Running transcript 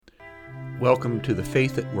Welcome to the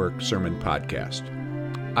Faith at Work Sermon Podcast.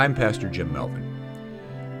 I'm Pastor Jim Melvin.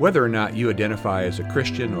 Whether or not you identify as a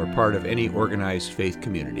Christian or part of any organized faith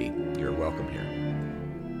community, you're welcome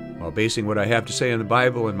here. While basing what I have to say on the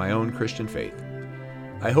Bible and my own Christian faith,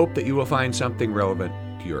 I hope that you will find something relevant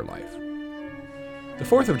to your life. The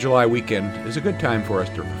 4th of July weekend is a good time for us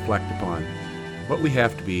to reflect upon what we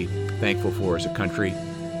have to be thankful for as a country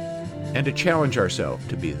and to challenge ourselves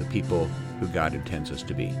to be the people who God intends us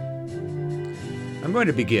to be. I'm going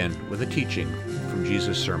to begin with a teaching from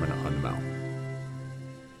Jesus' Sermon on the Mount.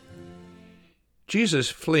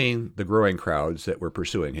 Jesus, fleeing the growing crowds that were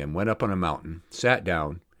pursuing him, went up on a mountain, sat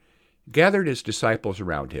down, gathered his disciples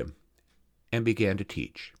around him, and began to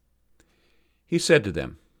teach. He said to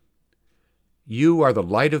them, "You are the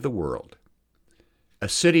light of the world. A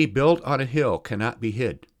city built on a hill cannot be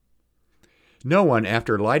hid. No one,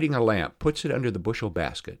 after lighting a lamp, puts it under the bushel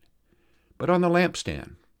basket, but on the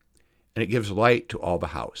lampstand, and it gives light to all the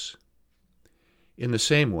house. In the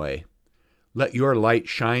same way, let your light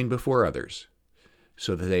shine before others,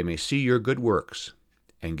 so that they may see your good works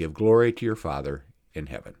and give glory to your Father in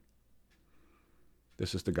heaven."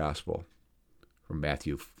 This is the gospel from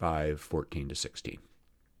Matthew 5:14-16.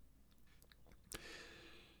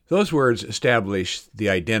 Those words establish the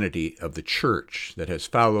identity of the church that has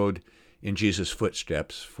followed in Jesus'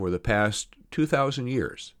 footsteps for the past 2,000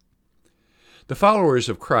 years. The followers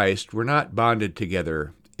of Christ were not bonded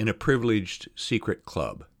together in a privileged secret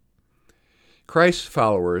club. Christ's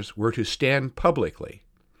followers were to stand publicly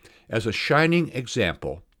as a shining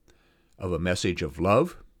example of a message of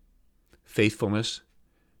love, faithfulness,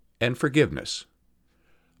 and forgiveness,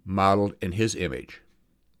 modeled in his image.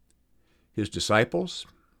 His disciples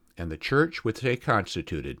and the church which they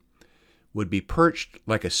constituted would be perched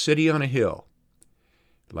like a city on a hill,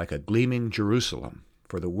 like a gleaming Jerusalem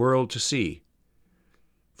for the world to see,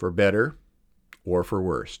 for better or for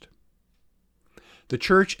worse. The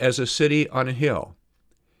church as a city on a hill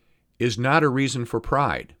is not a reason for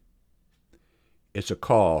pride. It's a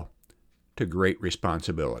call to great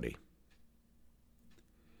responsibility.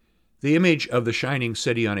 The image of the shining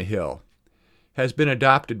city on a hill has been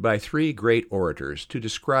adopted by three great orators to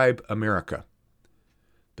describe America: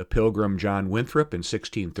 the Pilgrim John Winthrop in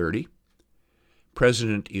 1630,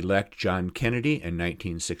 President-elect John Kennedy in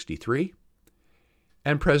 1963,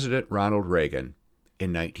 and President Ronald Reagan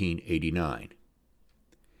in 1989.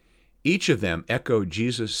 Each of them echoed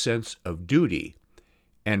Jesus' sense of duty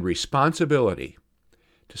and responsibility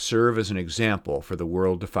to serve as an example for the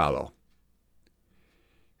world to follow.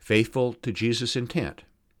 Faithful to Jesus' intent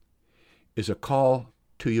is a call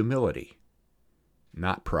to humility,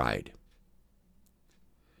 not pride.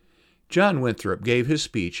 John Winthrop gave his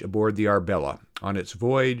speech aboard the Arbella on its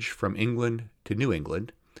voyage from England to New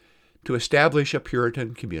England to establish a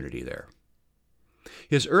Puritan community there.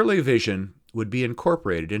 His early vision would be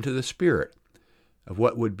incorporated into the spirit of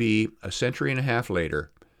what would be, a century and a half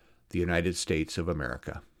later, the United States of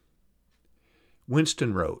America.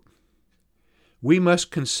 Winston wrote, "We must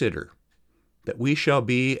consider that we shall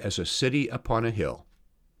be as a city upon a hill.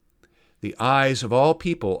 The eyes of all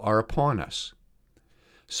people are upon us,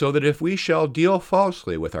 so that if we shall deal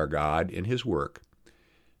falsely with our God in his work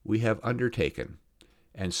we have undertaken,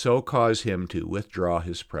 and so cause him to withdraw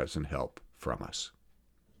his present help from us."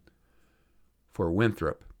 For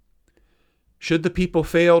Winthrop, should the people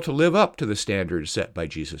fail to live up to the standards set by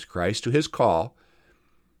Jesus Christ, to his call,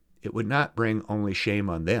 it would not bring only shame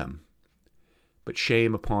on them, but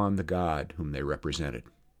shame upon the God whom they represented.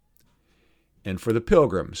 And for the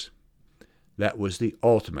Pilgrims, that was the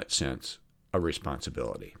ultimate sense of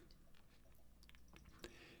responsibility.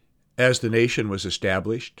 As the nation was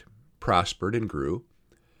established, prospered, and grew,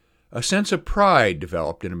 a sense of pride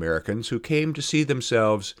developed in Americans who came to see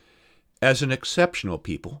themselves as an exceptional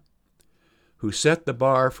people who set the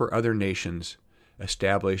bar for other nations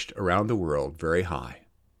established around the world very high.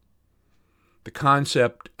 The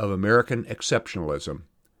concept of American exceptionalism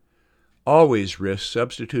always risks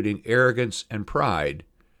substituting arrogance and pride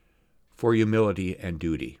for humility and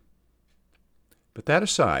duty. But that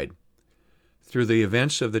aside, through the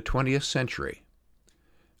events of the 20th century,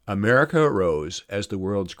 America arose as the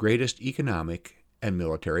world's greatest economic and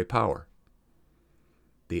military power.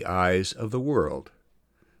 The eyes of the world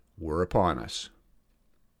were upon us.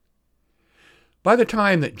 By the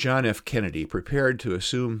time that John F. Kennedy prepared to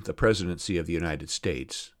assume the presidency of the United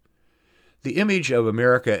States, the image of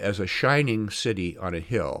America as a shining city on a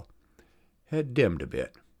hill had dimmed a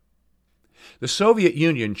bit. The Soviet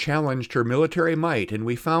Union challenged her military might, and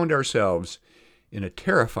we found ourselves in a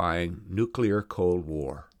terrifying nuclear Cold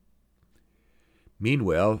War.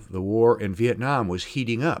 Meanwhile, the war in Vietnam was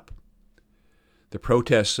heating up. The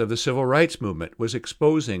protests of the civil rights movement was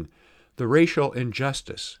exposing the racial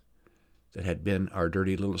injustice that had been our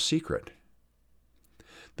dirty little secret.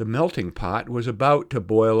 The melting pot was about to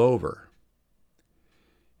boil over.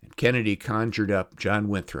 And Kennedy conjured up John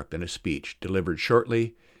Winthrop in a speech delivered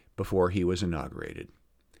shortly before he was inaugurated.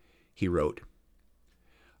 He wrote,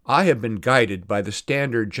 "I have been guided by the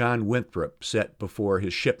standard John Winthrop set before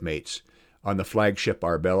his shipmates on the flagship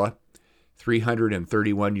Arbella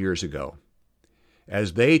 331 years ago,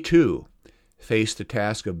 as they too faced the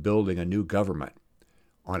task of building a new government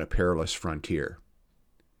on a perilous frontier.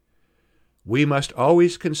 We must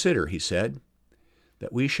always consider," he said,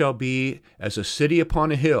 "that we shall be as a city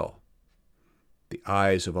upon a hill. The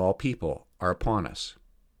eyes of all people are upon us."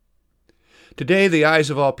 Today, the eyes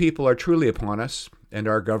of all people are truly upon us and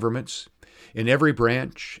our governments, in every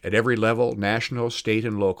branch, at every level, national, state,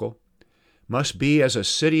 and local, must be as a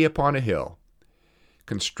city upon a hill,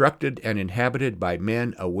 constructed and inhabited by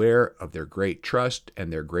men aware of their great trust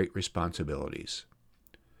and their great responsibilities.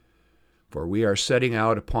 For we are setting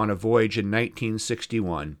out upon a voyage in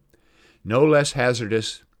 1961, no less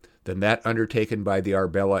hazardous than that undertaken by the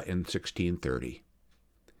Arbella in 1630.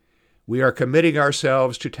 We are committing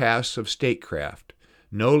ourselves to tasks of statecraft,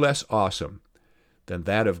 no less awesome than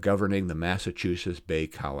that of governing the Massachusetts Bay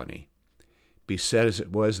Colony, beset as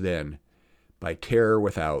it was then by terror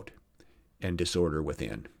without and disorder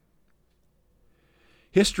within.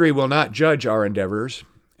 History will not judge our endeavors,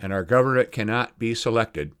 and our government cannot be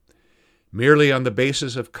selected merely on the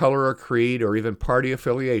basis of color or creed or even party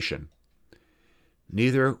affiliation.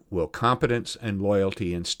 Neither will competence and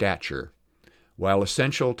loyalty and stature, while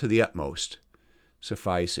essential to the utmost,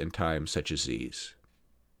 suffice in times such as these.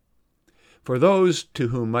 For those to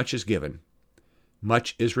whom much is given,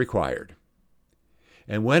 much is required.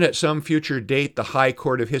 And when at some future date the High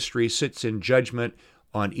Court of History sits in judgment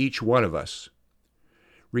on each one of us,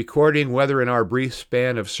 recording whether in our brief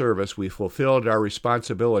span of service we fulfilled our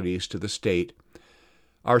responsibilities to the state,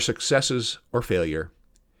 our successes or failure,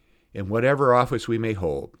 in whatever office we may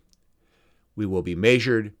hold, we will be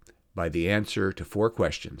measured by the answer to 4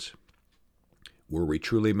 questions. Were we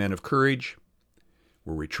truly men of courage?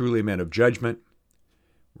 Were we truly men of judgment?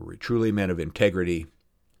 Were we truly men of integrity?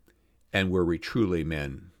 And were we truly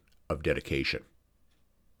men of dedication?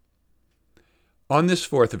 On this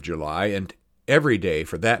 4th of July, and every day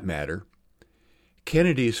for that matter,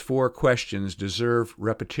 Kennedy's 4 questions deserve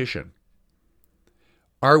repetition.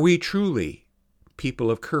 Are we truly people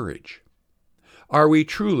of courage? Are we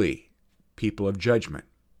truly people of judgment?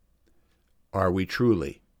 Are we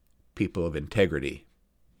truly people of integrity?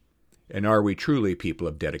 And are we truly people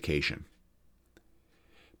of dedication?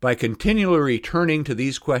 By continually returning to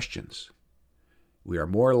these questions, we are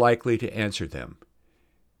more likely to answer them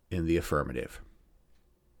in the affirmative.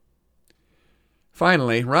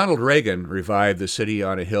 Finally, Ronald Reagan revived the city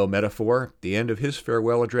on a hill metaphor at the end of his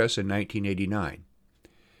farewell address in 1989.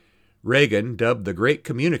 Reagan, dubbed the Great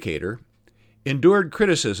Communicator, endured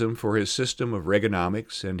criticism for his system of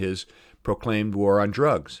Reaganomics and his proclaimed war on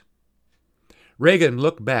drugs. Reagan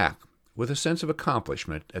looked back with a sense of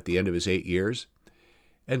accomplishment at the end of his 8 years,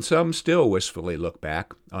 and some still wistfully look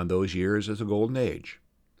back on those years as a golden age.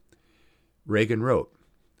 Reagan wrote,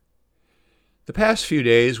 "The past few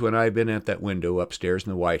days when I've been at that window upstairs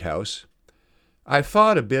in the White House, I've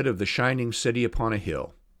thought a bit of the shining city upon a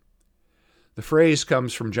hill. The phrase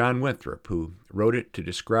comes from John Winthrop, who wrote it to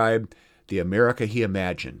describe the America he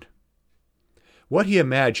imagined. What he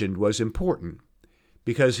imagined was important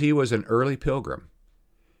because he was an early pilgrim,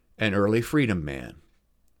 an early freedom man.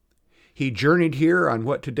 He journeyed here on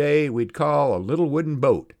what today we'd call a little wooden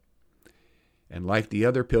boat, and like the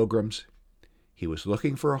other pilgrims, he was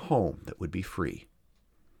looking for a home that would be free.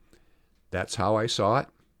 That's how I saw it,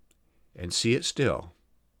 and see it still.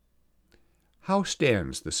 How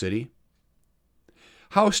stands the city?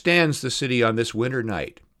 How stands the city on this winter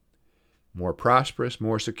night? More prosperous,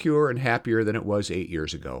 more secure, and happier than it was 8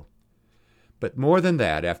 years ago. But more than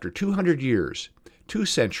that, after 200 years, 2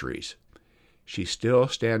 centuries, she still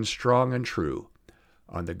stands strong and true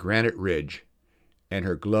on the granite ridge, and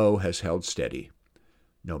her glow has held steady,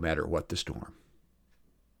 no matter what the storm."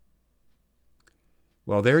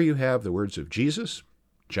 Well, there you have the words of Jesus,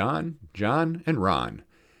 John, and Ron,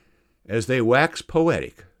 as they wax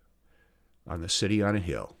poetic on the city on a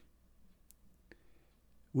hill.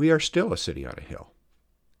 We are still a city on a hill.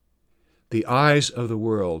 The eyes of the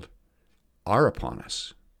world are upon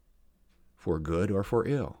us, for good or for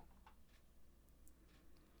ill.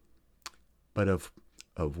 But of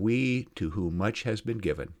we to whom much has been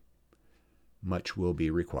given, much will be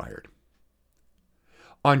required.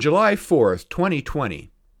 On July 4th,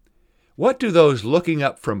 2020, What do those looking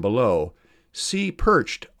up from below see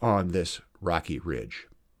perched on this rocky ridge?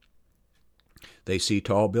 They see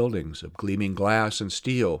tall buildings of gleaming glass and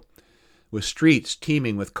steel, with streets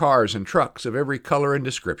teeming with cars and trucks of every color and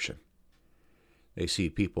description. They see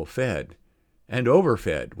people fed and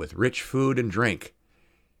overfed with rich food and drink,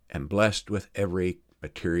 and blessed with every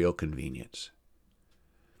material convenience.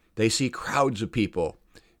 They see crowds of people,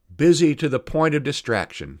 busy to the point of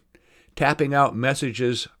distraction, tapping out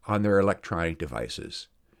messages on their electronic devices.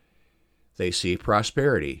 They see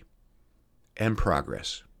prosperity and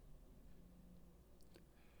progress.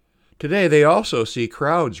 Today they also see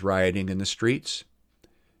crowds rioting in the streets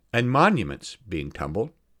and monuments being tumbled.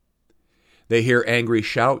 They hear angry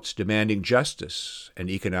shouts demanding justice and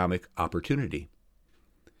economic opportunity.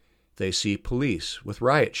 They see police with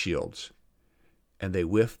riot shields, and they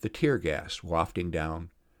whiff the tear gas wafting down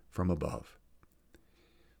from above.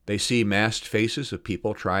 They see masked faces of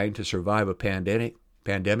people trying to survive a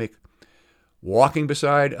pandemic, walking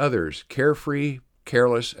beside others, carefree,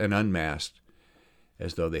 careless, and unmasked,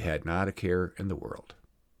 as though they had not a care in the world.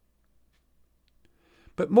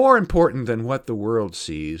 But more important than what the world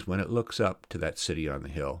sees when it looks up to that city on the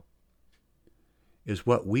hill is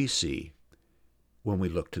what we see when we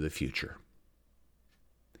look to the future.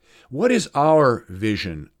 What is our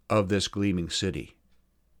vision of this gleaming city?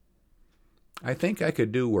 I think I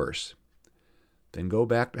could do worse than go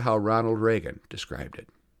back to how Ronald Reagan described it.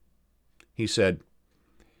 He said,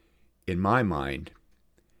 "In my mind,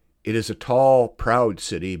 it is a tall, proud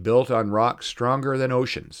city built on rocks stronger than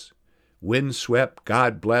oceans, wind-swept,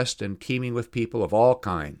 God-blessed, and teeming with people of all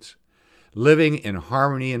kinds, living in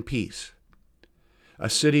harmony and peace. A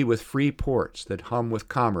city with free ports that hum with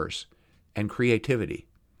commerce and creativity.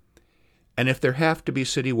 And if there have to be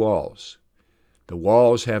city walls, the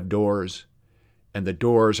walls have doors, and the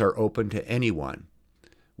doors are open to anyone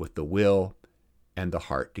with the will and the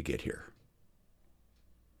heart to get here."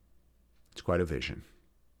 It's quite a vision.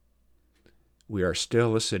 We are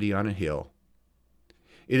still a city on a hill.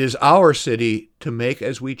 It is our city to make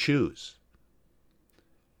as we choose.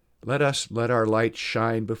 Let us let our light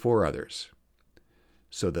shine before others,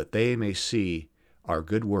 so that they may see our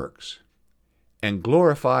good works and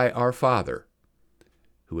glorify our Father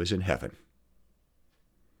who is in heaven.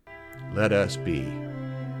 Let us be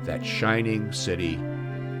that shining city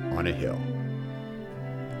on a hill.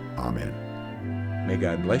 Amen. May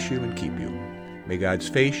God bless you and keep you. May God's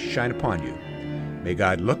face shine upon you. May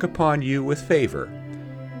God look upon you with favor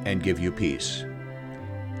and give you peace.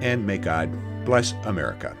 And may God bless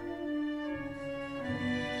America.